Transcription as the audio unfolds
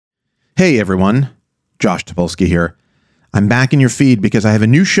Hey everyone, Josh Topolsky here. I'm back in your feed because I have a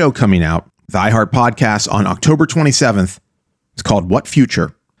new show coming out, the iHeart Podcast, on October 27th. It's called What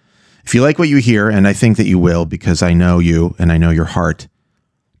Future? If you like what you hear, and I think that you will because I know you and I know your heart,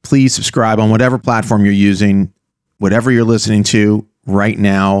 please subscribe on whatever platform you're using, whatever you're listening to right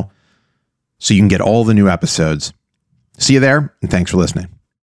now, so you can get all the new episodes. See you there, and thanks for listening.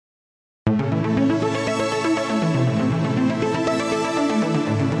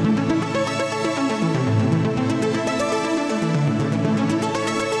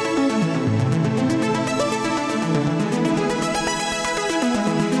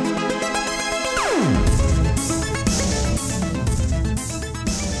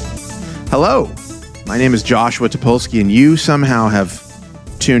 Hello, my name is Joshua Topolsky, and you somehow have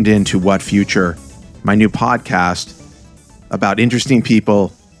tuned in to What Future, my new podcast about interesting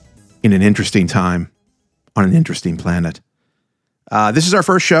people in an interesting time on an interesting planet. This is our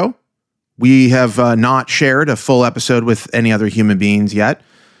first show. We have not shared a full episode with any other human beings yet.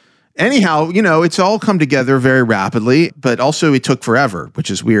 Anyhow, it's all come together very rapidly, but also it took forever,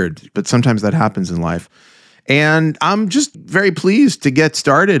 which is weird, but sometimes that happens in life. And I'm just very pleased to get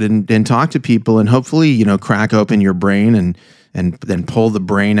started and talk to people and hopefully, crack open your brain and then pull the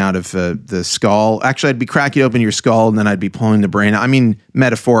brain out of the skull. Actually, I'd be cracking open your skull and then I'd be pulling the brain out. I mean,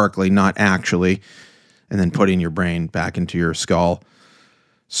 metaphorically, not actually, and then putting your brain back into your skull.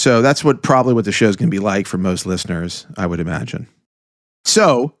 So that's probably what the show is going to be like for most listeners, I would imagine.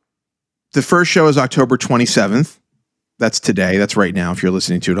 So the first show is October 27th. That's today. That's right now if you're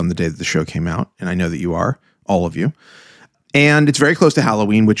listening to it on the day that the show came out. And I know that you are. All of you. And it's very close to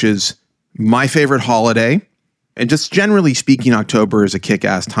Halloween, which is my favorite holiday. And just generally speaking, October is a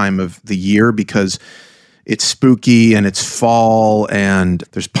kick-ass time of the year because it's spooky and it's fall and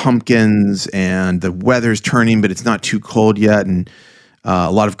there's pumpkins and the weather's turning, but it's not too cold yet. And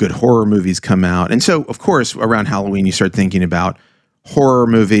a lot of good horror movies come out. And so, of course, around Halloween, you start thinking about horror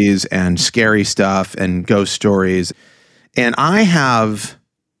movies and scary stuff and ghost stories. And I have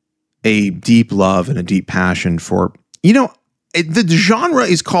a deep love and a deep passion for, the genre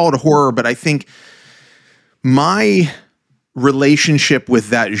is called horror, but I think my relationship with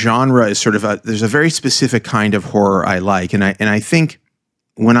that genre is sort of there's a very specific kind of horror I like. And I think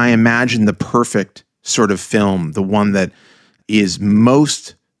when I imagine the perfect sort of film, the one that is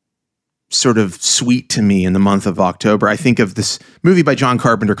most sort of sweet to me in the month of October, I think of this movie by John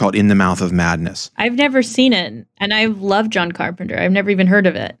Carpenter called In the Mouth of Madness. I've never seen it, and I love John Carpenter. I've never even heard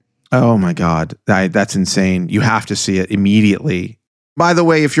of it. Oh my God, that's insane. You have to see it immediately. By the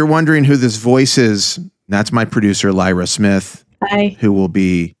way, if you're wondering who this voice is, that's my producer, Lyra Smith, Hi. Who will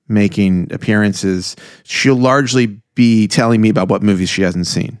be making appearances. She'll largely be telling me about what movies she hasn't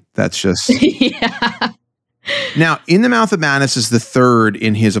seen. That's just... Yeah. Now, In the Mouth of Madness is the third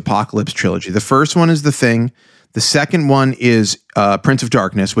in his Apocalypse trilogy. The first one is The Thing. The second one is Prince of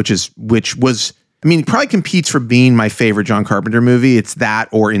Darkness, which was, it probably competes for being my favorite John Carpenter movie. It's that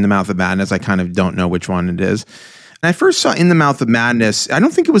or In the Mouth of Madness. I kind of don't know which one it is. And I first saw In the Mouth of Madness. I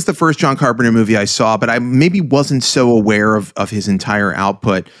don't think it was the first John Carpenter movie I saw, but I maybe wasn't so aware of his entire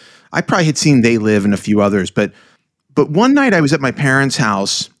output. I probably had seen They Live and a few others. But one night I was at my parents'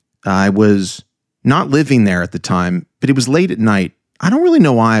 house. I was not living there at the time, but it was late at night. I don't really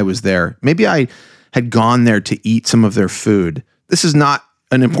know why I was there. Maybe I had gone there to eat some of their food. This is not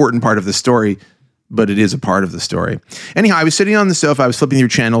an important part of the story, but it is a part of the story. Anyhow, I was sitting on the sofa, I was flipping through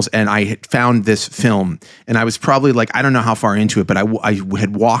channels, and I had found this film. And I was probably I don't know how far into it, but I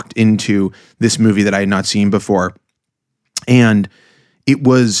had walked into this movie that I had not seen before. And it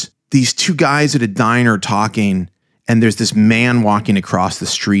was these two guys at a diner talking, and there's this man walking across the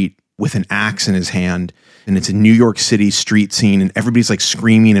street with an axe in his hand, and it's a New York City street scene, and everybody's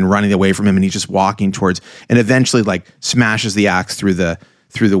screaming and running away from him, and he's just walking towards, and eventually smashes the axe through the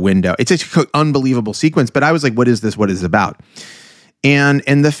window. It's an unbelievable sequence, but I was like, what is this? What is it about? And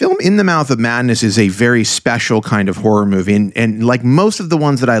the film In the Mouth of Madness is a very special kind of horror movie, and like most of the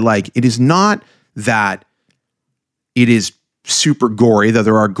ones that I like, it is not that it is super gory, though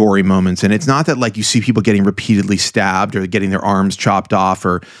there are gory moments, and it's not that you see people getting repeatedly stabbed or getting their arms chopped off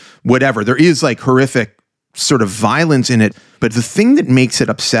or whatever. There is horrific sort of violence in it, but the thing that makes it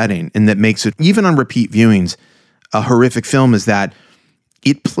upsetting and that makes it, even on repeat viewings, a horrific film is that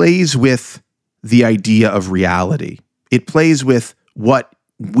it plays with the idea of reality. It plays with what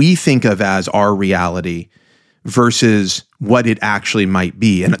we think of as our reality versus what it actually might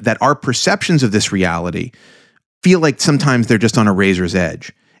be, and that our perceptions of this reality feel like sometimes they're just on a razor's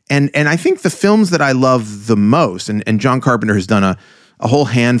edge. And I think the films that I love the most, and John Carpenter has done a whole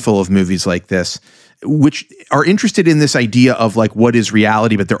handful of movies like this, which are interested in this idea of like what is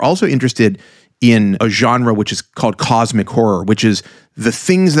reality, but they're also interested in a genre which is called cosmic horror, which is the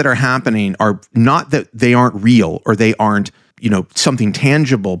things that are happening are not that they aren't real or they aren't, something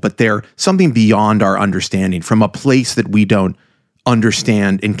tangible, but they're something beyond our understanding from a place that we don't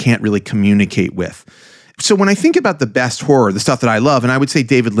understand and can't really communicate with. So when I think about the best horror, the stuff that I love, and I would say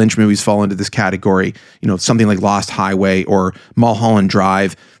David Lynch movies fall into this category, something like Lost Highway or Mulholland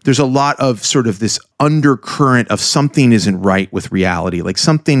Drive, there's a lot of sort of this undercurrent of something isn't right with reality, like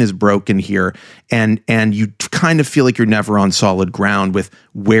something is broken here, and you kind of feel like you're never on solid ground with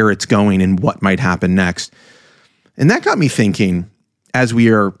where it's going and what might happen next. And that got me thinking, as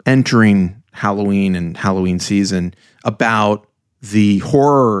we are entering Halloween and Halloween season, about the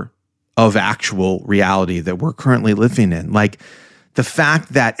horror of actual reality that we're currently living in. Like the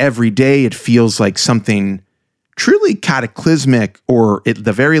fact that every day it feels like something truly cataclysmic or at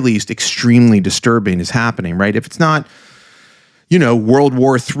the very least extremely disturbing is happening, right? If it's not, World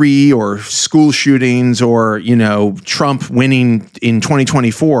War III or school shootings or, Trump winning in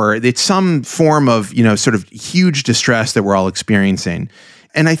 2024, it's some form of, sort of huge distress that we're all experiencing.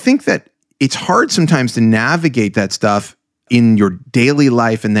 And I think that it's hard sometimes to navigate that stuff in your daily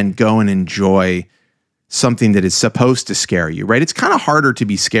life and then go and enjoy something that is supposed to scare you, right? It's kind of harder to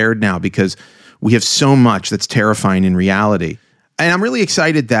be scared now because we have so much that's terrifying in reality. And I'm really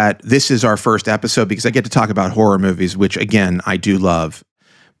excited that this is our first episode because I get to talk about horror movies, which again, I do love.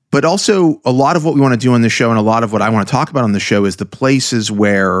 But also a lot of what we want to do on the show and a lot of what I want to talk about on the show is the places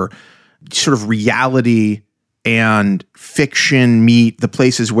where sort of reality and fiction meet, the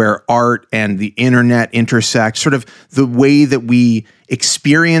places where art and the internet intersect, sort of the way that we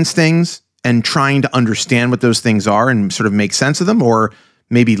experience things and trying to understand what those things are and sort of make sense of them or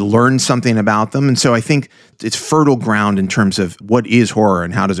maybe learn something about them. And so I think it's fertile ground in terms of what is horror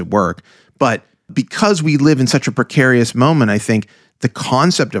and how does it work. But because we live in such a precarious moment, I think the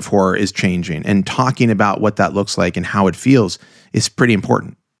concept of horror is changing and talking about what that looks like and how it feels is pretty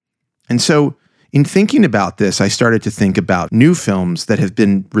important. And so in thinking about this, I started to think about new films that have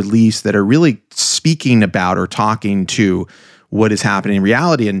been released that are really speaking about or talking to what is happening in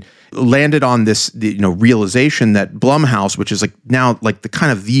reality, and landed on this, realization that Blumhouse, which is like now like the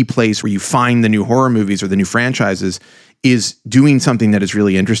kind of the place where you find the new horror movies or the new franchises, is doing something that is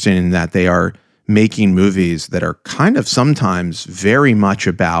really interesting in that they are making movies that are kind of sometimes very much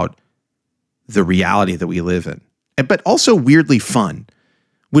about the reality that we live in, but also weirdly fun,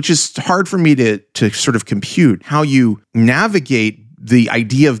 which is hard for me to sort of compute how you navigate the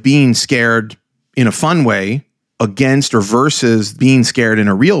idea of being scared in a fun way against or versus being scared in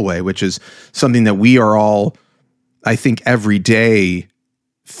a real way, which is something that we are all, I think, every day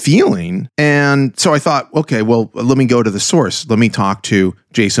feeling. And so I thought, okay, well, let me go to the source. Let me talk to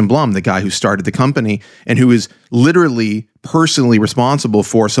Jason Blum, the guy who started the company and who is literally personally responsible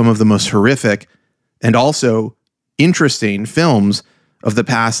for some of the most horrific and also interesting films of the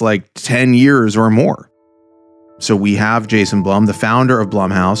past 10 years or more. So we have Jason Blum, the founder of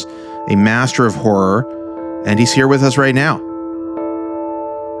Blumhouse, a master of horror, and he's here with us right now.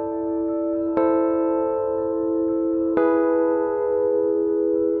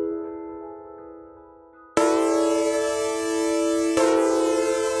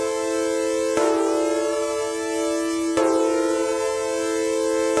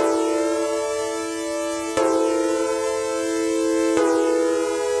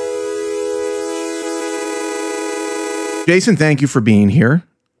 Jason, thank you for being here.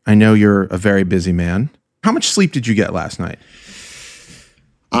 I know you're a very busy man. How much sleep did you get last night?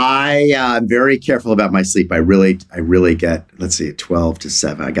 I'm very careful about my sleep. I really get, 12 to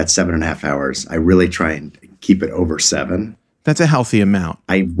 7. I got 7.5 hours. I really try and keep it over 7. That's a healthy amount.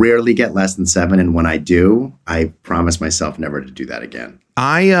 I rarely get less than 7. And when I do, I promise myself never to do that again.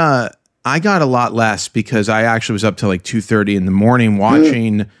 I got a lot less because I actually was up till 2:30 in the morning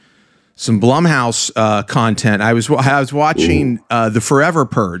watching some Blumhouse content. I was watching The Forever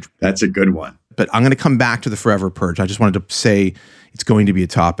Purge. That's a good one. But I'm going to come back to The Forever Purge. I just wanted to say it's going to be a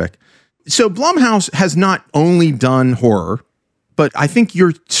topic. So Blumhouse has not only done horror, but I think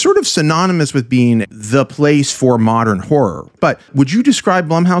you're sort of synonymous with being the place for modern horror. But would you describe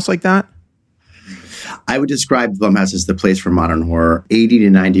Blumhouse like that? I would describe Blumhouse as the place for modern horror. 80 to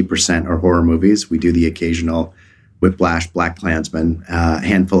 90% are horror movies. We do the occasional Whiplash, Black Klansman, a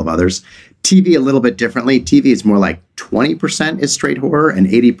handful of others. TV a little bit differently. TV is more like 20% is straight horror and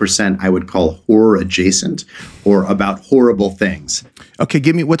 80% I would call horror adjacent or about horrible things. Okay,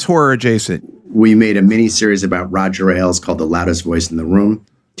 give me what's horror adjacent. We made a mini series about Roger Ailes called The Loudest Voice in the Room.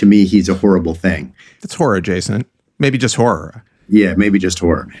 To me, he's a horrible thing. That's horror adjacent. Maybe just horror. Yeah, maybe just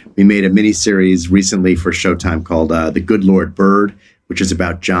horror. We made a miniseries recently for Showtime called The Good Lord Bird, which is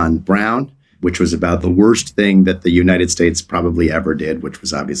about John Brown, which was about the worst thing that the United States probably ever did, which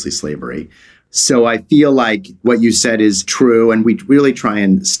was obviously slavery. So I feel like what you said is true, and we really try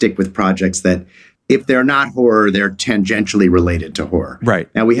and stick with projects that, if they're not horror, they're tangentially related to horror.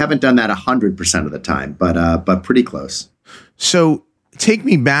 Right. Now, we haven't done that 100% of the time, but pretty close. So take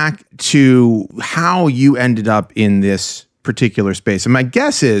me back to how you ended up in this particular space. And my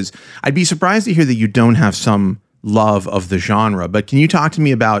guess is, I'd be surprised to hear that you don't have some love of the genre, but can you talk to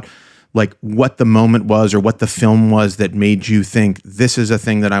me about like what the moment was or what the film was that made you think this is a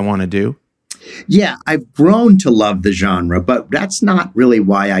thing that I want to do? Yeah, I've grown to love the genre, but that's not really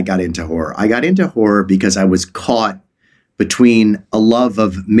why I got into horror. I got into horror because I was caught between a love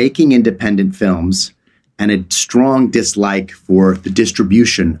of making independent films and a strong dislike for the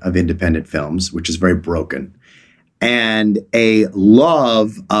distribution of independent films, which is very broken, and a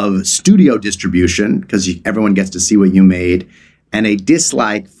love of studio distribution, because everyone gets to see what you made, and a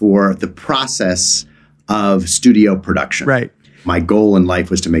dislike for the process of studio production. Right. My goal in life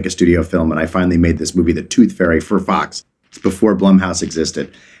was to make a studio film, and I finally made this movie, The Tooth Fairy, for Fox. It's before Blumhouse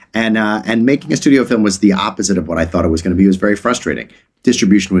existed. And making a studio film was the opposite of what I thought it was going to be. It was very frustrating.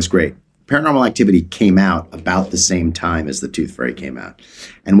 Distribution was great. Paranormal Activity came out about the same time as The Tooth Fairy came out.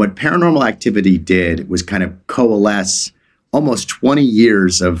 And what Paranormal Activity did was kind of coalesce almost 20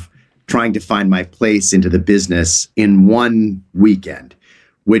 years of trying to find my place into the business in one weekend,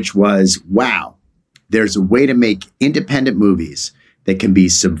 which was, wow, there's a way to make independent movies that can be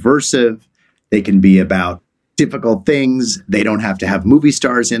subversive. They can be about difficult things. They don't have to have movie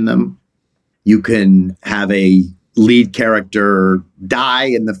stars in them. You can have a lead character die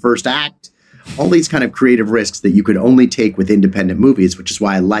in the first act. All these kind of creative risks that you could only take with independent movies, which is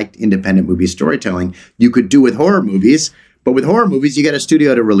why I liked independent movie storytelling. You could do with horror movies, but with horror movies, you get a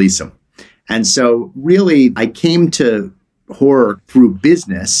studio to release them. And so really, I came to horror through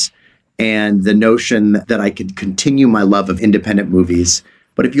business and the notion that I could continue my love of independent movies.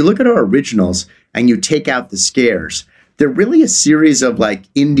 But if you look at our originals and you take out the scares, they're really a series of like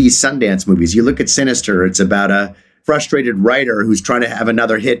indie Sundance movies. You look at Sinister, it's about a frustrated writer who's trying to have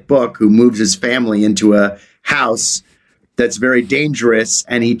another hit book, who moves his family into a house that's very dangerous,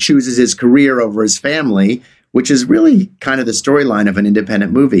 and he chooses his career over his family, which is really kind of the storyline of an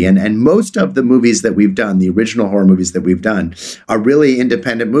independent movie. And most of the movies that we've done, the original horror movies that we've done, are really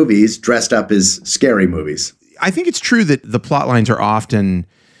independent movies dressed up as scary movies. I think it's true that the plot lines are often,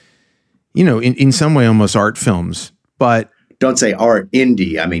 you know, in some way almost art films, but don't say art,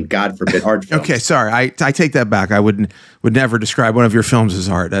 indie. I mean, God forbid, art films. Okay, sorry. I take that back. I would never describe one of your films as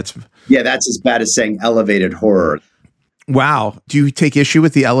art. That's as bad as saying elevated horror. Wow. Do you take issue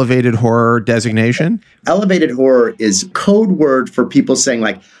with the elevated horror designation? Elevated horror is code word for people saying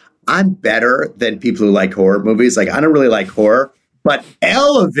like, I'm better than people who like horror movies. Like, I don't really like horror, but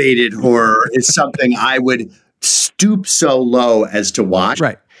elevated horror is something I would stoop so low as to watch.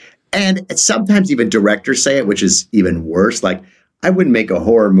 Right. And sometimes even directors say it, which is even worse. Like, I wouldn't make a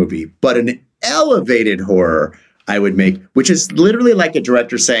horror movie, but an elevated horror I would make, which is literally like a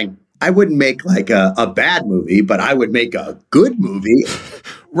director saying, I wouldn't make like a bad movie, but I would make a good movie.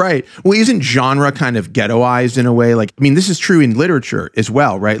 Right. Well, isn't genre kind of ghettoized in a way? Like, I mean, this is true in literature as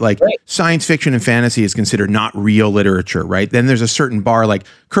well, right? Like Science fiction and fantasy is considered not real literature, right? Then there's a certain bar, like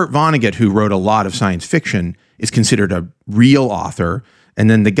Kurt Vonnegut, who wrote a lot of science fiction, is considered a real author. And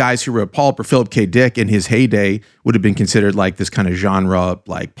then the guys who wrote pulp, or Philip K. Dick in his heyday, would have been considered like this kind of genre,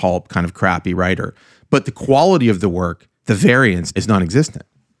 like pulp kind of crappy writer. But the quality of the work, the variance, is non-existent.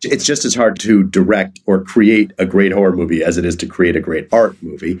 It's just as hard to direct or create a great horror movie as it is to create a great art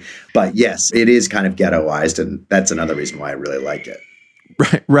movie. But yes, it is kind of ghettoized, and that's another reason why I really like it.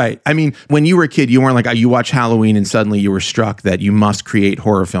 Right. I mean, when you were a kid, you weren't like, you watch Halloween and suddenly you were struck that you must create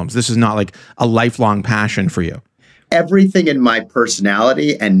horror films. This is not like a lifelong passion for you. Everything in my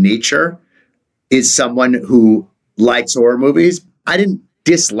personality and nature is someone who likes horror movies. I didn't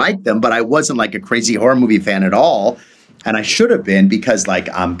dislike them, but I wasn't like a crazy horror movie fan at all. And I should have been, because like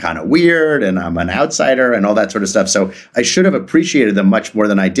I'm kind of weird and I'm an outsider and all that sort of stuff. So I should have appreciated them much more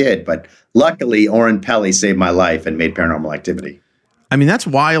than I did. But luckily, Oren Peli saved my life and made Paranormal Activity. I mean, that's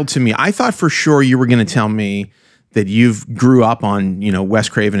wild to me. I thought for sure you were going to tell me that you've grew up on, you know, Wes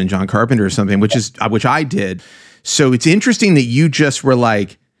Craven and John Carpenter or something, which I did. So it's interesting that you just were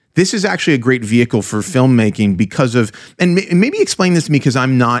like, this is actually a great vehicle for filmmaking because of, and maybe explain this to me because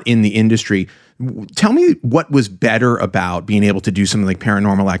I'm not in the industry. Tell me what was better about being able to do something like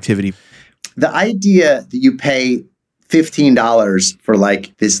Paranormal Activity. The idea that you pay $15 for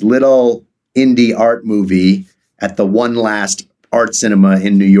like this little indie art movie at the one last art cinema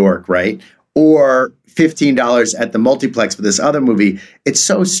in New York, right? Or $15 at the multiplex for this other movie. It's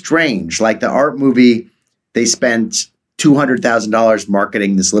so strange. Like the art movie, they spent $200,000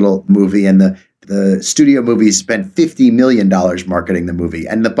 marketing this little movie, and the studio movies spent $50 million marketing the movie.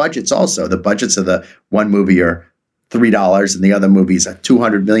 And the budgets also, the budgets of the one movie are $3 and the other movies are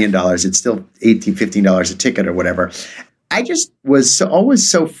 $200 million. It's still $18, $15 a ticket or whatever. I just was always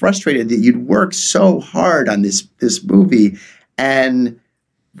so frustrated that you'd work so hard on this movie, and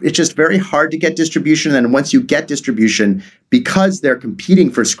it's just very hard to get distribution. And once you get distribution, because they're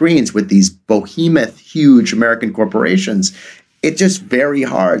competing for screens with these behemoth, huge American corporations, it's just very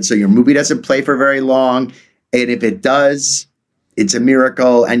hard. So your movie doesn't play for very long. And if it does, it's a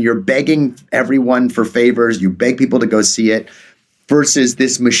miracle. And you're begging everyone for favors. You beg people to go see it, versus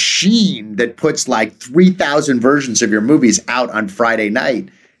this machine that puts like 3,000 versions of your movies out on Friday night.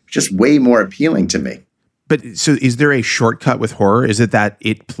 Just way more appealing to me. But so is there a shortcut with horror? Is it that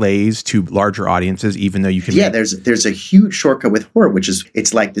it plays to larger audiences, even though you can? Yeah, there's a huge shortcut with horror, which is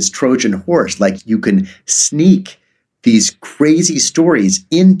it's like this Trojan horse. Like you can sneak these crazy stories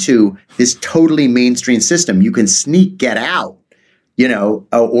into this totally mainstream system. You can sneak Get Out,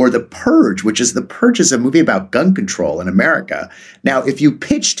 or The Purge, The Purge is a movie about gun control in America. Now, if you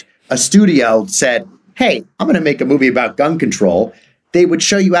pitched a studio, said, hey, I'm going to make a movie about gun control, they would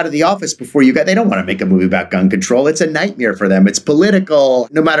show you out of the office before you got. They don't want to make a movie about gun control. It's a nightmare for them. It's political.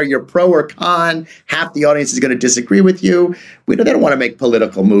 No matter you're pro or con, half the audience is going to disagree with you. They don't want to make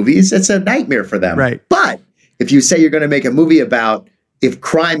political movies. It's a nightmare for them. Right. But if you say you're going to make a movie about if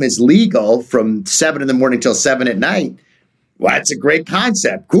crime is legal from 7 a.m. till 7 p.m, well, that's a great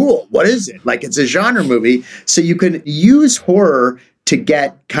concept. Cool. What is it? Like, it's a genre movie. So you can use horror to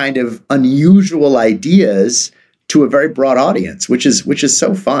get kind of unusual ideas to a very broad audience, which is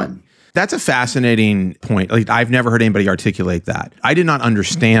so fun. That's a fascinating point. Like, I've never heard anybody articulate that. I did not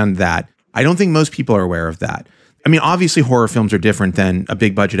understand that. I don't think most people are aware of that. I mean, obviously horror films are different than a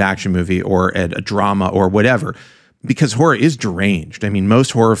big budget action movie or a drama or whatever, because horror is deranged. I mean, most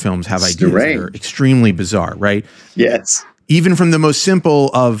horror films have ideas that are extremely bizarre, right? Yes. Even from the most simple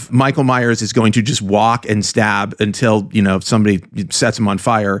of Michael Myers is going to just walk and stab until, somebody sets him on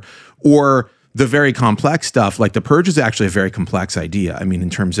fire, or the very complex stuff, like The Purge is actually a very complex idea. I mean, in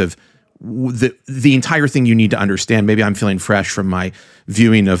terms of the entire thing you need to understand. Maybe I'm feeling fresh from my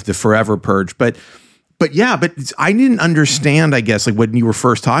viewing of the Forever Purge, but I didn't understand, I guess, like when you were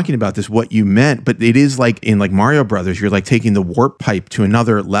first talking about this, what you meant. But it is like in like Mario Brothers, you're like taking the warp pipe to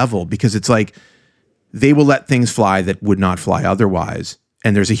another level, because it's like they will let things fly that would not fly otherwise,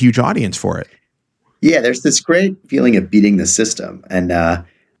 and there's a huge audience for it. Yeah, there's this great feeling of beating the system, and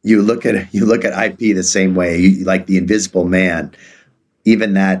you look at IP the same way. Like The Invisible Man,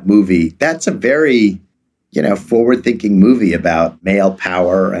 even that movie, that's a very forward-thinking movie about male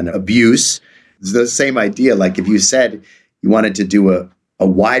power and abuse. It's the same idea. Like if you said you wanted to do a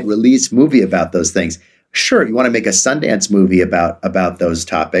wide release movie about those things, sure, you want to make a Sundance movie about those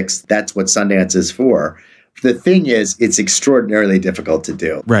topics. That's what Sundance is for. The thing is, it's extraordinarily difficult to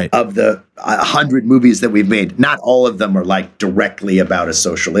do. Right. Of the 100 movies that we've made, not all of them are like directly about a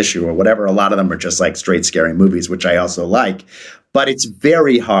social issue or whatever. A lot of them are just like straight scary movies, which I also like. But it's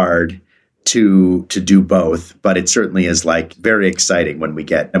very hard to do both. But it certainly is like very exciting when we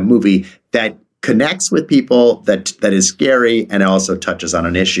get a movie that connects with people, that is scary and also touches on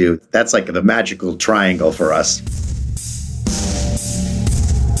an issue. That's like the magical triangle for us.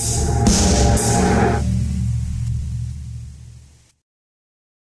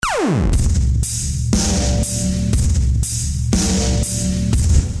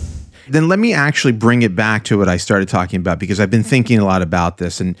 Then let me actually bring it back to what I started talking about, because I've been thinking a lot about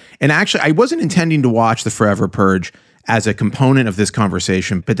this. And actually, I wasn't intending to watch The Forever Purge as a component of this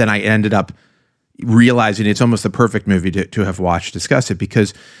conversation, but then I ended up realizing it's almost the perfect movie to have watched, discuss it,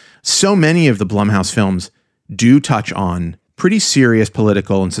 because so many of the Blumhouse films do touch on pretty serious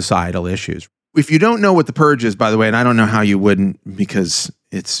political and societal issues. If you don't know what The Purge is, by the way, and I don't know how you wouldn't, because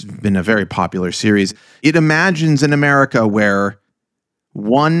it's been a very popular series, it imagines an America where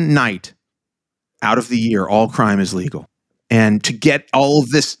one night out of the year, all crime is legal. And to get all of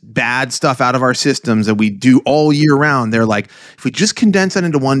this bad stuff out of our systems that we do all year round, they're like, if we just condense that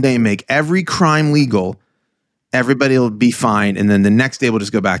into one day and make every crime legal, everybody will be fine. And then the next day we'll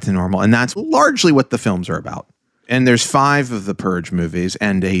just go back to normal. And that's largely what the films are about. And there's 5 of the Purge movies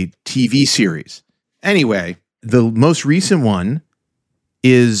and a TV series. Anyway, the most recent one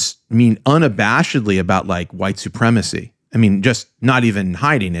is, unabashedly about like white supremacy. Just not even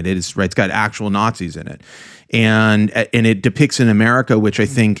hiding it. It's got actual Nazis in it. And it depicts an America which I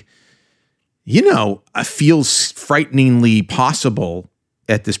think feels frighteningly possible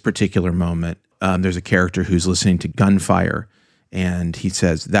at this particular moment. There's a character who's listening to gunfire, and he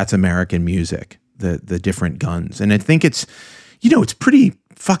says, "That's American music, the different guns." And I think it's pretty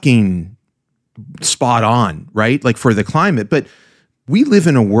fucking spot on, right? Like for the climate. But we live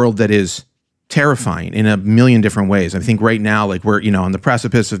in a world that is terrifying in a million different ways. I think right now, like we're, on the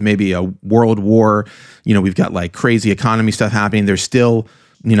precipice of maybe a world war. We've got like crazy economy stuff happening. There's still,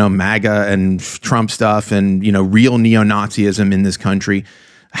 MAGA and Trump stuff and, real neo-Nazism in this country.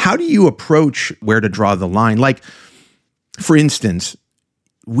 How do you approach where to draw the line? Like, for instance,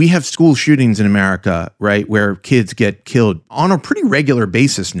 we have school shootings in America, right, where kids get killed on a pretty regular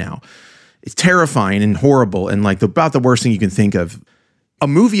basis now. It's terrifying and horrible and like about the worst thing you can think of. A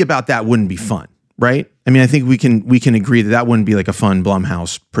movie about that wouldn't be fun, right? I mean, I think we can agree that wouldn't be like a fun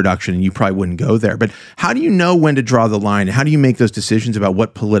Blumhouse production, and you probably wouldn't go there. But how do you know when to draw the line? How do you make those decisions about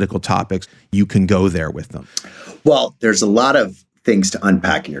what political topics you can go there with them? Well, there's a lot of things to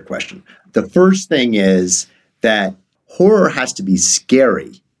unpack in your question. The first thing is that horror has to be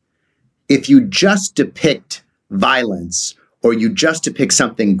scary. If you just depict violence or you just depict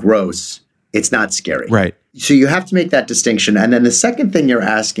something gross, it's not scary. Right. So you have to make that distinction. And then the second thing you're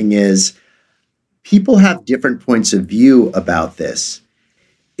asking is, people have different points of view about this.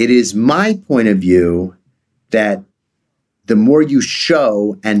 It is my point of view that the more you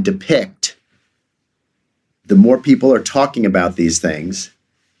show and depict, the more people are talking about these things,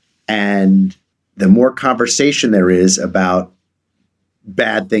 and the more conversation there is about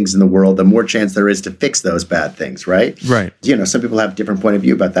bad things in the world, the more chance there is to fix those bad things, right? Right. Some people have a different point of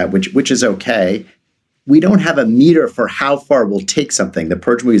view about that, which is okay. We don't have a meter for how far we'll take something. The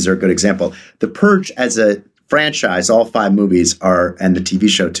Purge movies are a good example. The Purge as a franchise, all 5 movies are, and the TV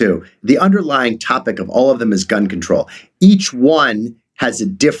show too, the underlying topic of all of them is gun control. Each one has a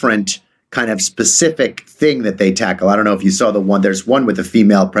different kind of specific thing that they tackle. I don't know if you saw the one, there's one with a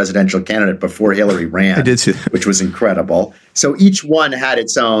female presidential candidate before Hillary ran. I did see that. Which was incredible. So each one had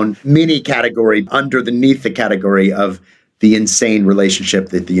its own mini category underneath the category of the insane relationship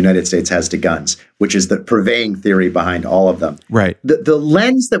that the United States has to guns, which is the purveying theory behind all of them. Right. The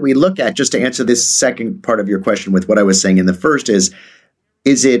lens that we look at, just to answer this second part of your question with what I was saying in the first is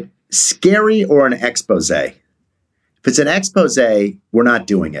it scary or an expose? If it's an expose, we're not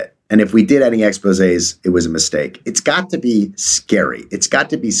doing it. And if we did any exposés, it was a mistake. It's got to be scary. It's got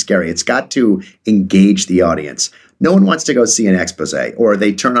to be scary. It's got to engage the audience. No one wants to go see an expose, or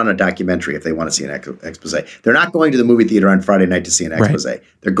they turn on a documentary if they want to see an expose. They're not going to the movie theater on Friday night to see an expose. Right.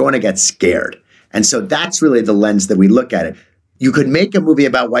 They're going to get scared. And so that's really the lens that we look at it. You could make a movie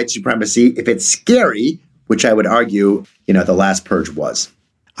about white supremacy if it's scary, which I would argue, The Last Purge was.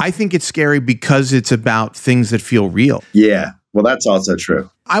 I think it's scary because it's about things that feel real. Yeah. Well, that's also true.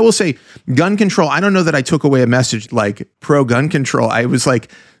 I will say gun control. I don't know that I took away a message like pro gun control. I was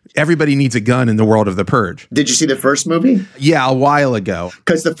like, everybody needs a gun in the world of The Purge. Did you see the first movie? Yeah, a while ago.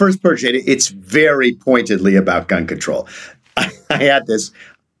 Because the first Purge, it's very pointedly about gun control. I had this,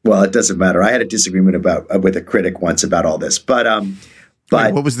 well, it doesn't matter. I had a disagreement with a critic once about all this, but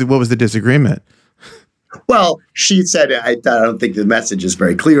what was the disagreement? Well, she said, I don't think the message is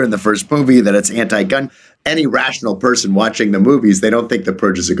very clear in the first movie that it's anti-gun. Any rational person watching the movies, they don't think The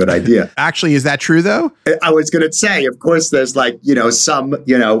Purge is a good idea. Actually, is that true, though? I was going to say, of course, there's some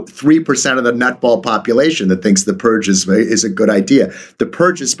 3% of the nutball population that thinks The Purge is a good idea. The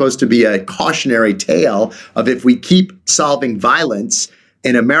Purge is supposed to be a cautionary tale of if we keep solving violence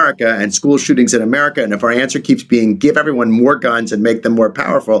in America and school shootings in America, and if our answer keeps being give everyone more guns and make them more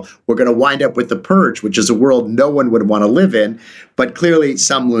powerful, we're going to wind up with The Purge, which is a world no one would want to live in. But clearly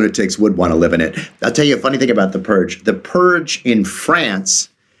some lunatics would want to live in it. I'll tell you a funny thing about The Purge. The Purge in France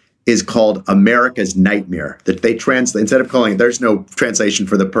is called America's Nightmare. That they translate, instead of calling it, there's no translation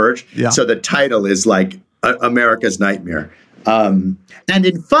for The Purge. Yeah. So the title is like America's Nightmare.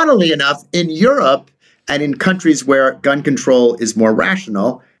 Funnily enough, in Europe, and in countries where gun control is more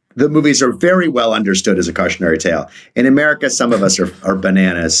rational, the movies are very well understood as a cautionary tale. In America, some of us are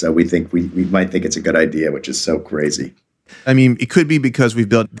bananas, so we might think it's a good idea, which is so crazy. I mean, it could be because we've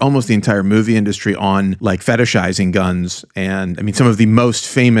built almost the entire movie industry on like fetishizing guns. And I mean, some of the most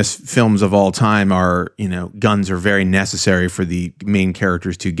famous films of all time are, guns are very necessary for the main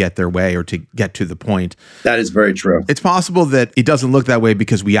characters to get their way or to get to the point. That is very true. It's possible that it doesn't look that way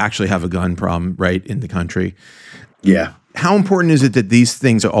because we actually have a gun problem, right, in the country. Yeah. How important is it that these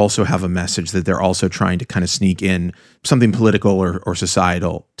things also have a message, that they're also trying to kind of sneak in something political or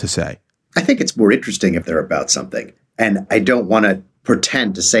societal to say? I think it's more interesting if they're about something. And I don't want to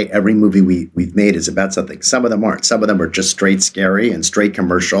pretend to say every movie we've made is about something. Some of them aren't. Some of them are just straight scary and straight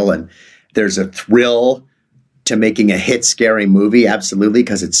commercial. And There's a thrill to making a hit scary movie, absolutely,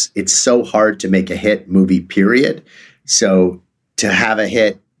 because it's so hard to make a hit movie, period. So to have a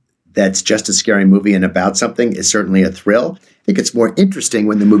hit that's just a scary movie and about something is certainly a thrill. I think it's more interesting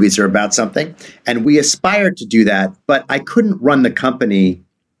when the movies are about something. And we aspired to do that, but I couldn't run the company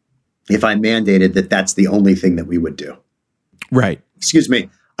if I mandated that that's the only thing that we would do. Right. Excuse me.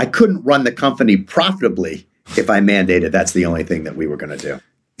 I couldn't run the company profitably if I mandated that's the only thing that we were going to do.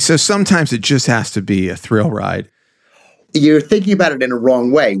 So sometimes it just has to be a thrill ride. You're thinking about it in a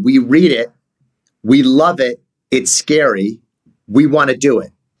wrong way. We read it. We love it. It's scary. We want to do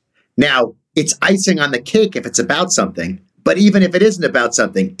it. Now, it's icing on the cake if it's about something. But even if it isn't about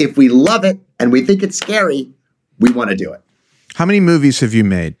something, if we love it and we think it's scary, we want to do it. How many movies have you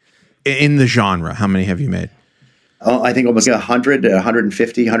made in the genre? How many have you made? Oh, I think almost 100,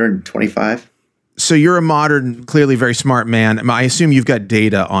 150, 125. So you're a modern, clearly very smart man. I assume you've got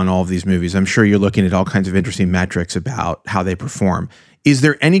data on all of these movies. I'm sure you're looking at all kinds of interesting metrics about how they perform. Is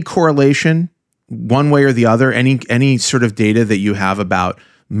there any correlation one way or the other? Any sort of data that you have about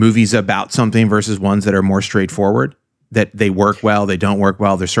movies about something versus ones that are more straightforward? That they work well, they don't work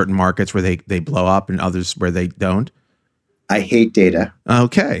well. There's certain markets where they blow up and others where they don't? I hate data.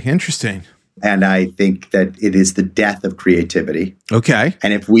 Okay, interesting. And I think that it is the death of creativity. Okay.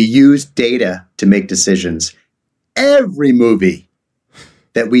 And if we use data to make decisions, every movie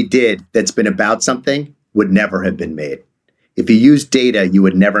that we did that's been about something would never have been made. If you use data, you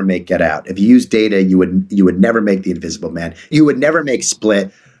would never make Get Out. If you use data, you would never make The Invisible Man. You would never make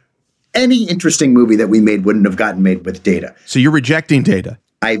Split. Any interesting movie that we made wouldn't have gotten made with data. So you're rejecting data?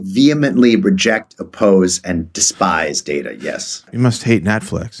 I vehemently reject, oppose, and despise data, yes. You must hate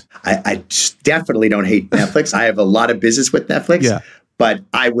Netflix. I definitely don't hate Netflix. I have a lot of business with Netflix, but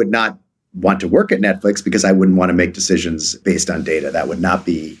I would not want to work at Netflix because I wouldn't want to make decisions based on data.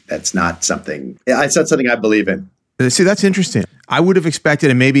 That's not something I believe in. See, that's interesting. I would have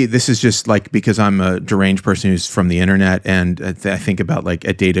expected, and maybe this is just like because I'm a deranged person who's from the internet and I think about like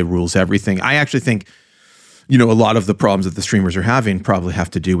a data rules everything. I actually think, a lot of the problems that the streamers are having probably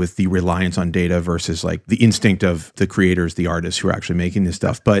have to do with the reliance on data versus like the instinct of the creators, the artists who are actually making this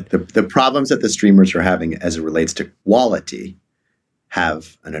stuff. But the problems that the streamers are having as it relates to quality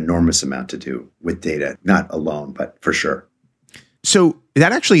have an enormous amount to do with data, not alone, but for sure. So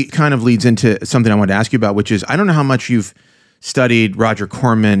that actually kind of leads into something I wanted to ask you about, which is, I don't know how much you've studied Roger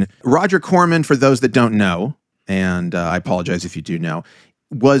Corman. Roger Corman, for those that don't know, and I apologize if you do know,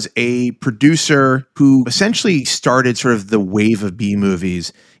 was a producer who essentially started sort of the wave of B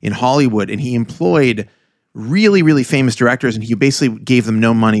movies in Hollywood, and he employed really, really famous directors, and he basically gave them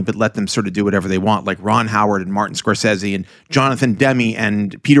no money but let them sort of do whatever they want, like Ron Howard and Martin Scorsese and Jonathan Demme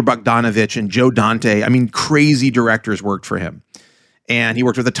and Peter Bogdanovich and Joe Dante. I mean, crazy directors worked for him. And he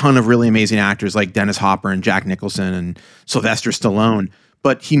worked with a ton of really amazing actors like Dennis Hopper and Jack Nicholson and Sylvester Stallone.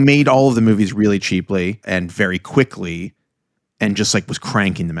 But he made all of the movies really cheaply and very quickly and just like was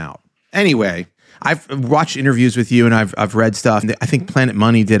cranking them out. Anyway, I've watched interviews with you and I've read stuff. I think Planet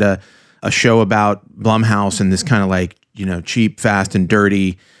Money did a show about Blumhouse and this kind of like, cheap, fast and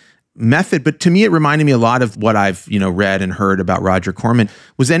dirty method. But to me, it reminded me a lot of what I've, read and heard about Roger Corman.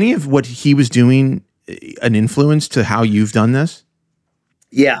 Was any of what he was doing an influence to how you've done this?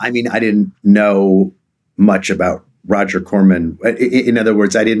 Yeah, I mean, I didn't know much about Roger Corman. In other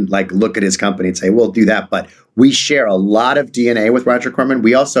words, I didn't like look at his company and say, we'll do that. But we share a lot of DNA with Roger Corman.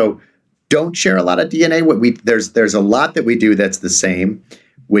 We also don't share a lot of DNA. There's a lot that we do that's the same,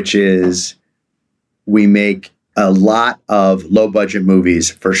 which is we make a lot of low budget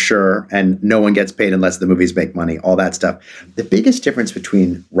movies for sure. And no one gets paid unless the movies make money, all that stuff. The biggest difference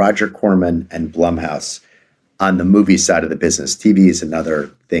between Roger Corman and Blumhouse on the movie side of the business, TV is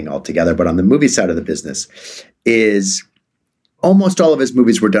another thing altogether, but on the movie side of the business is almost all of his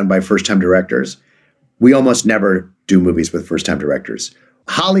movies were done by first-time directors. We almost never do movies with first-time directors.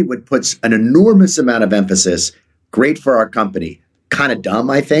 Hollywood puts an enormous amount of emphasis, great for our company, kind of dumb,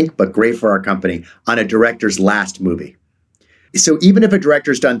 I think, but great for our company, on a director's last movie. So even if a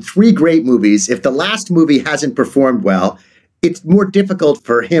director's done 3 great movies, if the last movie hasn't performed well, it's more difficult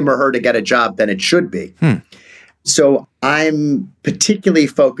for him or her to get a job than it should be. So I'm particularly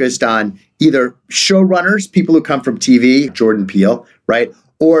focused on either showrunners, people who come from TV, Jordan Peele, right?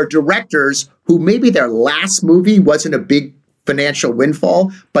 Or directors who maybe their last movie wasn't a big financial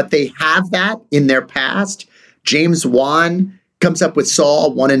windfall, but they have that in their past. James Wan comes up with Saw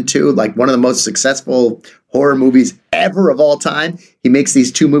 1 and 2, like one of the most successful horror movies ever of all time. He makes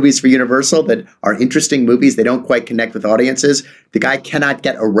these 2 movies for Universal that are interesting movies. They don't quite connect with audiences. The guy cannot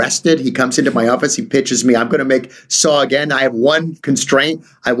get arrested. He comes into my office. He pitches me, I'm going to make Saw again. I have one constraint.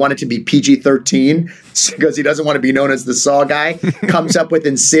 I want it to be PG-13 because he doesn't want to be known as the Saw guy. Comes up with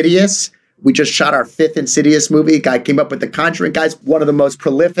Insidious. We just shot our 5th Insidious movie. Guy came up with The Conjuring. Guy's one of the most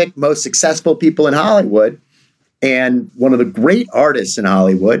prolific, most successful people in Hollywood and one of the great artists in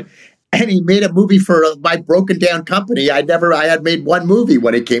Hollywood. And he made a movie for my broken down company. I had made one movie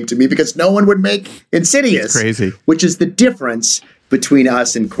when it came to me because no one would make Insidious. That's crazy. Which is the difference between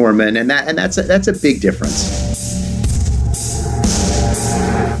us and Corman. And that's a big difference.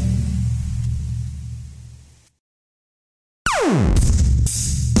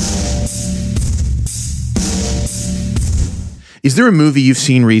 Is there a movie you've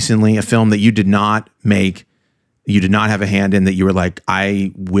seen recently, a film that you did not make, you did not have a hand in, that you were like,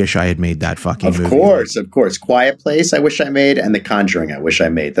 I wish I had made that fucking movie? Of course. Quiet Place, I wish I made, and The Conjuring, I wish I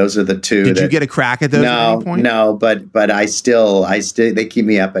made. Those are the 2. Did you get a crack at those at any point? No, but I still, they keep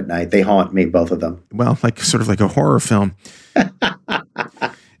me up at night. They haunt me, both of them. Well, sort of like a horror film.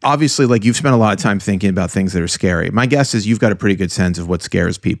 Obviously, you've spent a lot of time thinking about things that are scary. My guess is you've got a pretty good sense of what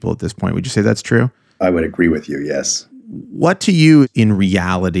scares people at this point. Would you say that's true? I would agree with you, yes. What to you in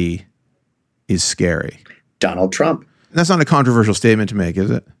reality is scary? Donald Trump. That's not a controversial statement to make, is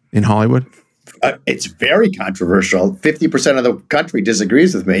it? In Hollywood? It's very controversial. 50% of the country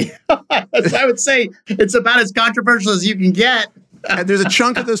disagrees with me. I would say it's about as controversial as you can get. And there's a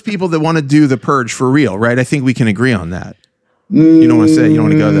chunk of those people that want to do the purge for real, right? I think we can agree on that. You don't want to say, you don't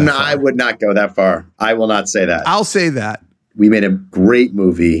want to go that far. I would not go that far. I will not say that. I'll say that. We made a great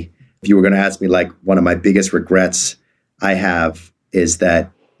movie. If you were going to ask me, one of my biggest regrets I have is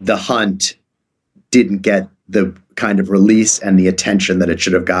that The Hunt didn't get the kind of release and the attention that it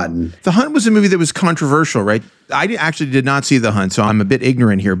should have gotten. The Hunt was a movie that was controversial, right? I actually did not see The Hunt, so I'm a bit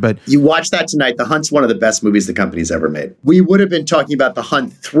ignorant here, but... You watch that tonight. The Hunt's one of the best movies the company's ever made. We would have been talking about The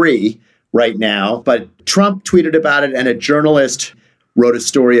Hunt 3 right now, but Trump tweeted about it and a journalist wrote a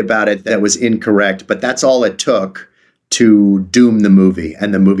story about it that was incorrect, but that's all it took to doom the movie,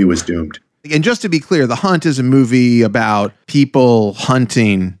 and the movie was doomed. And just to be clear, The Hunt is a movie about people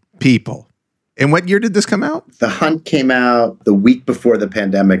hunting people. And what year did this come out? The Hunt came out the week before the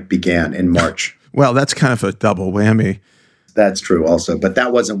pandemic began in March. Well, that's kind of a double whammy. That's true also, but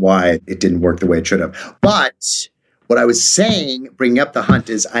that wasn't why it didn't work the way it should have. But what I was saying, bringing up The Hunt,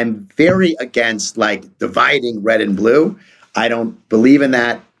 is I'm very against dividing red and blue. I don't believe in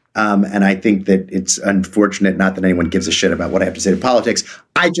that. And I think that it's unfortunate, not that anyone gives a shit about what I have to say to politics.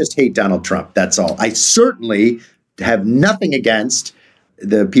 I just hate Donald Trump. That's all. I certainly have nothing against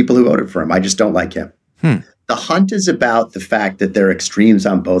the people who voted for him. I just don't like him. The Hunt is about the fact that there are extremes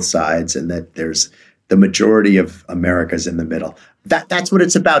on both sides and that there's the majority of America's in the middle. That's what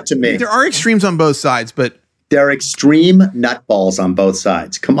it's about to me. There are extremes on both sides, but... There are extreme nutballs on both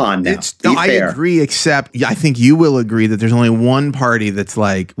sides. Come on now. I agree, except I think you will agree that there's only one party that's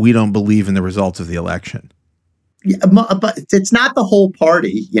we don't believe in the results of the election. Yeah, but it's not the whole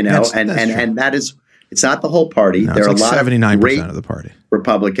party, that's and that is, it's not the whole party. No, there are a lot 79% of great of the party.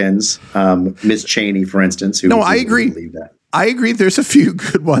 Republicans, Ms. Cheney, for instance, who I agree. Believe that. I agree. There's a few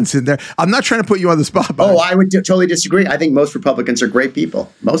good ones in there. I'm not trying to put you on the spot. I would totally disagree. I think most Republicans are great people.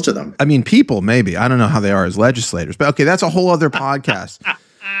 Most of them. I mean, people, maybe. I don't know how they are as legislators. But okay, that's a whole other podcast.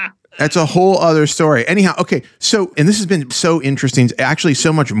 That's a whole other story. Anyhow, okay. So, and this has been so interesting. Actually,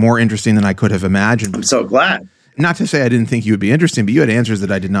 so much more interesting than I could have imagined. I'm so glad. Not to say I didn't think you would be interesting, but you had answers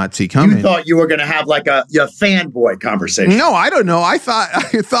that I did not see coming. You thought you were going to have a fanboy conversation. No, I don't know. I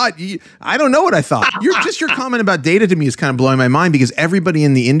don't know what I thought. Your comment about data to me is kind of blowing my mind because everybody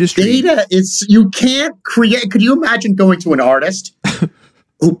in the industry. Data is, you can't create. Could you imagine going to an artist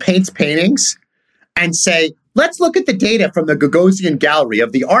who paints paintings and say, let's look at the data from the Gagosian Gallery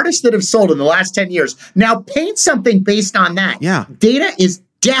of the artists that have sold in the last 10 years. Now paint something based on that. Yeah. Data is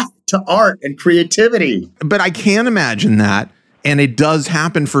death to art and creativity. But I can imagine that. And it does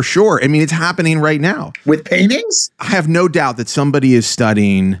happen for sure. I mean, it's happening right now. With paintings? I have no doubt that somebody is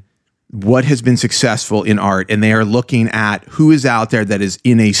studying what has been successful in art, and they are looking at who is out there that is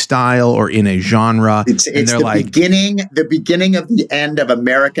in a style or in a genre. It's the beginning of the end of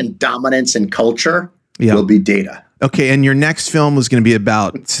American dominance and culture will be data. Okay, and your next film was going to be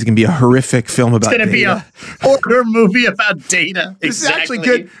it's going to be a horrific film about data. It's going to be a horror movie about data. This is actually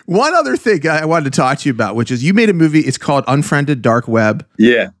good. One other thing I wanted to talk to you about, which is you made a movie. It's called Unfriended Dark Web.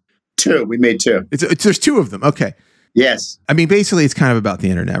 Yeah, 2. We made 2. There's 2 of them. Okay. Yes. I mean, basically, it's kind of about the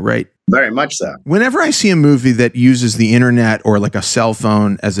internet, right? Very much so. Whenever I see a movie that uses the internet or like a cell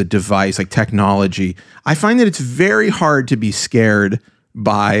phone as a device, like technology, I find that it's very hard to be scared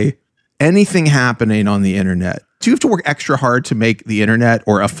by anything happening on the internet. Do you have to work extra hard to make the internet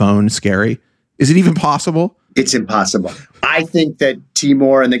or a phone scary? Is it even possible? It's impossible. I think that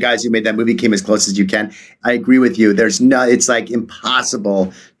Timur and the guys who made that movie came as close as you can. I agree with you. It's like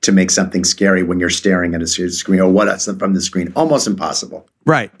impossible to make something scary when you're staring at a screen or what's from the screen. Almost impossible.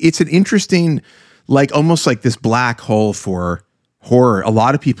 Right. It's an interesting, like almost like this black hole for horror. A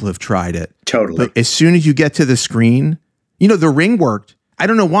lot of people have tried it. Totally. But as soon as you get to the screen, The Ring worked. I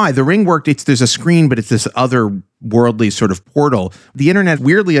don't know why. The Ring worked. There's a screen, but it's this otherworldly sort of portal. The internet,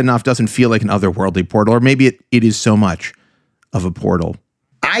 weirdly enough, doesn't feel like an otherworldly portal, or maybe it is so much of a portal.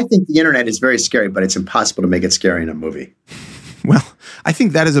 I think the internet is very scary, but it's impossible to make it scary in a movie. Well, I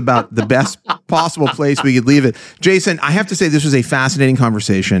think that is about the best possible place we could leave it. Jason, I have to say this was a fascinating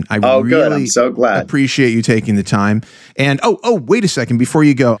conversation. I really good. I'm so glad. Appreciate you taking the time. And wait a second before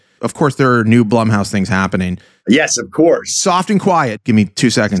you go. Of course, there are new Blumhouse things happening. Yes, of course. Soft and Quiet. Give me 2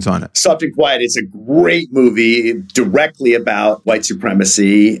 seconds on it. Soft and Quiet is a great movie directly about white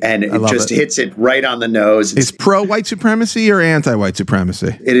supremacy, and it just hits it right on the nose. Is pro-white supremacy or anti-white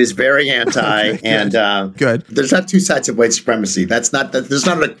supremacy? It is very anti, and good. There's not two sides of white supremacy. There's not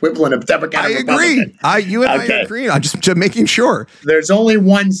an equivalent of Democrat. I agree. You and I agree. I'm just making sure. There's only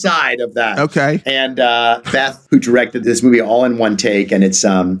one side of that. Okay. And Beth, who directed this movie all in one take, and it's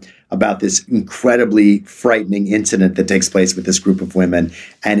about this incredibly frightening incident that takes place with this group of women.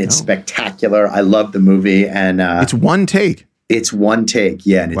 And it's spectacular. I love the movie. And it's one take. It's one take.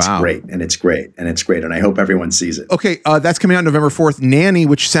 Yeah. And it's great. And it's great. And it's great. And I hope everyone sees it. Okay. That's coming out November 4th. Nanny,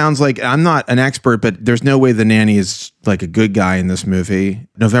 which sounds like, I'm not an expert, but there's no way the nanny is like a good guy in this movie.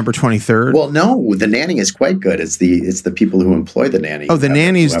 November 23rd. Well, no, the nanny is quite good. It's the people who employ the nanny. Oh, the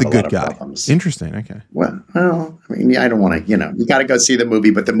nanny is the good guy. Problems. Interesting. Okay. Well, I mean, I don't want to, you got to go see the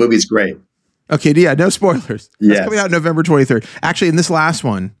movie, but the movie's great. Okay. Yeah. No spoilers. Yes. That's coming out November 23rd. Actually, in this last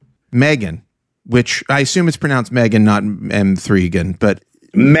one, Megan, which I assume it's pronounced Megan, not M3 again, but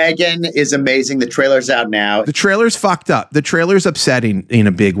Megan is amazing. The trailer's out now. The trailer's fucked up. The trailer's upsetting in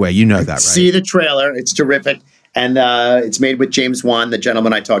a big way. You know that, right? See the trailer. It's terrific. And it's made with James Wan, the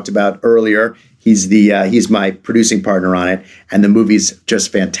gentleman I talked about earlier. He's my producing partner on it. And the movie's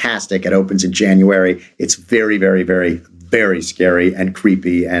just fantastic. It opens in January. It's very, very, very, very scary and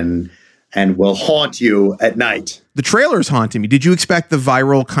creepy and will haunt you at night. The trailer's haunting me. Did you expect the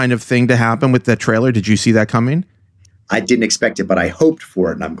viral kind of thing to happen with that trailer? Did you see that coming? I didn't expect it, but I hoped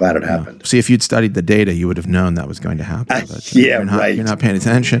for it, and I'm glad it happened. See, if you'd studied the data, you would have known that was going to happen. But right. You're not paying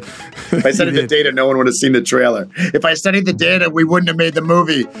attention. If I studied the data, no one would have seen the trailer. If I studied the data, we wouldn't have made the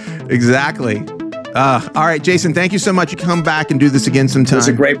movie. Exactly. All right, Jason, thank you so much. You come back and do this again sometime. It was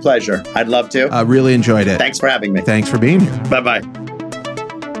a great pleasure. I'd love to. I really enjoyed it. Thanks for having me. Thanks for being here. Bye-bye.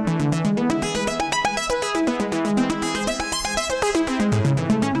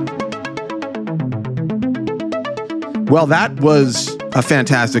 Well, that was a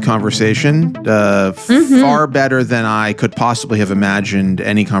fantastic conversation. Far better than I could possibly have imagined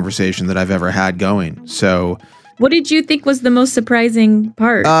any conversation that I've ever had going. So, what did you think was the most surprising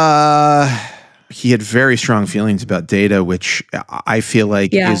part? He had very strong feelings about Data, which I feel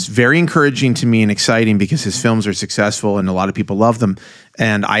like is very encouraging to me and exciting because his films are successful and a lot of people love them.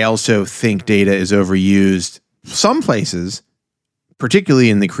 And I also think Data is overused some places, particularly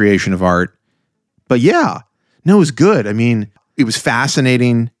in the creation of art. But no, it was good. I mean, it was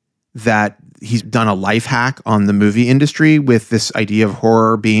fascinating that he's done a life hack on the movie industry with this idea of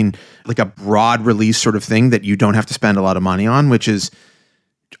horror being like a broad release sort of thing that you don't have to spend a lot of money on, which is,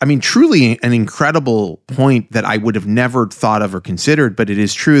 I mean, truly an incredible point that I would have never thought of or considered. But it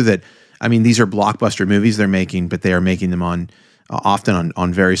is true that, I mean, these are blockbuster movies they're making, but they are making them often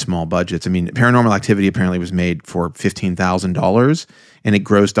on very small budgets. I mean, Paranormal Activity apparently was made for $15,000 and it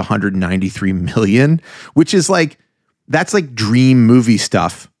grossed $193 million, which is like, that's like dream movie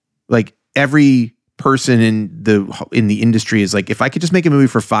stuff. Like every person in the industry is like, if I could just make a movie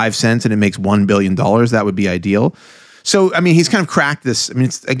for 5 cents and it makes $1 billion, that would be ideal. So, I mean, he's kind of cracked this. I mean,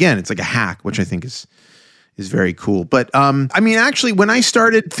 it's like a hack, which I think is very cool. But I mean, actually, when I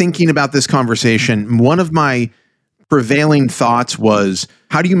started thinking about this conversation, one of my prevailing thoughts was,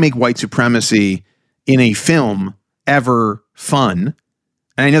 how do you make white supremacy in a film ever fun?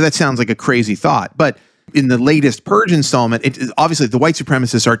 And I know that sounds like a crazy thought, but in the latest Purge installment, obviously the white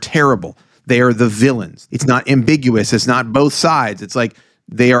supremacists are terrible. They are the villains. It's not ambiguous. It's not both sides. It's like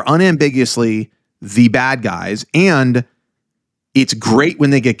they are unambiguously the bad guys, and it's great when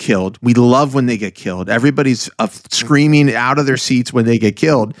they get killed. We love when they get killed. Everybody's screaming out of their seats when they get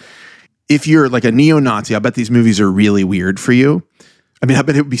killed. if you're like a neo-Nazi, I bet these movies are really weird for you. I mean, I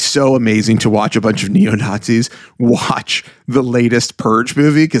bet it would be so amazing to watch a bunch of neo-Nazis watch the latest Purge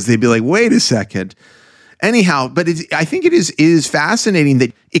movie because they'd be like, wait a second. Anyhow, but I think it is fascinating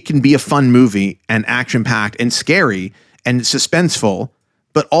that it can be a fun movie and action-packed and scary and suspenseful,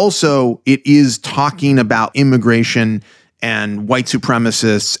 but also it is talking about immigration and white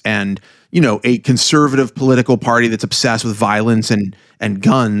supremacists and, a conservative political party that's obsessed with violence and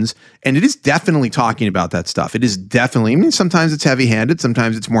guns. And it is definitely talking about that stuff. It is definitely, I mean, sometimes it's heavy-handed,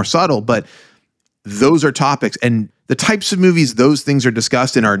 sometimes it's more subtle, but those are topics. And the types of movies those things are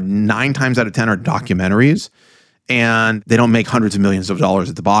discussed in are 9 times out of 10 are documentaries, and they don't make hundreds of millions of dollars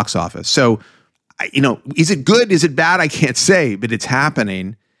at the box office. So, is it good? Is it bad? I can't say, but it's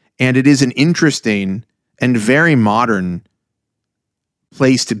happening. And it is an interesting and very modern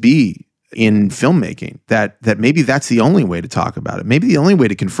place to be in filmmaking, that maybe that's the only way to talk about it. Maybe the only way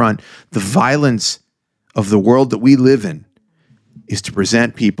to confront the violence of the world that we live in is to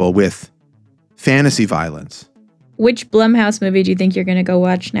present people with fantasy violence. Which Blumhouse movie do you think you're going to go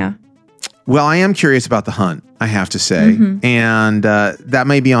watch now? Well, I am curious about The Hunt, I have to say. Mm-hmm. And that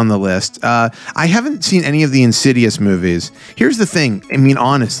may be on the list. I haven't seen any of the Insidious movies. Here's the thing. I mean,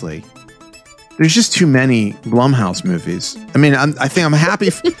 honestly, there's just too many Blumhouse movies. I mean, I think I'm happy.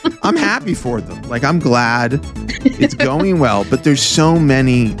 I'm happy for them. Like, I'm glad it's going well. But there's so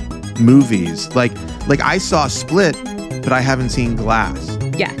many movies. Like I saw Split, but I haven't seen Glass.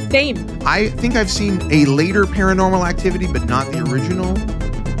 Yeah, same. I think I've seen a later Paranormal Activity, but not the original.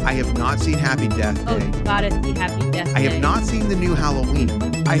 I have not seen Happy Death Day. Oh, you gotta see Happy Death Day. I have not seen the new Halloween.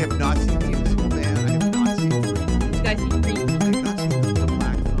 I have not seen The Invisible Man. I have not seen Free. You guys see Free? I have not seen The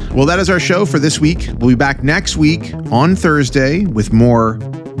Black Phone. Well, that is our show for this week. We'll be back next week on Thursday with more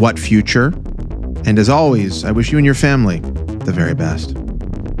What Future. And as always, I wish you and your family the very best.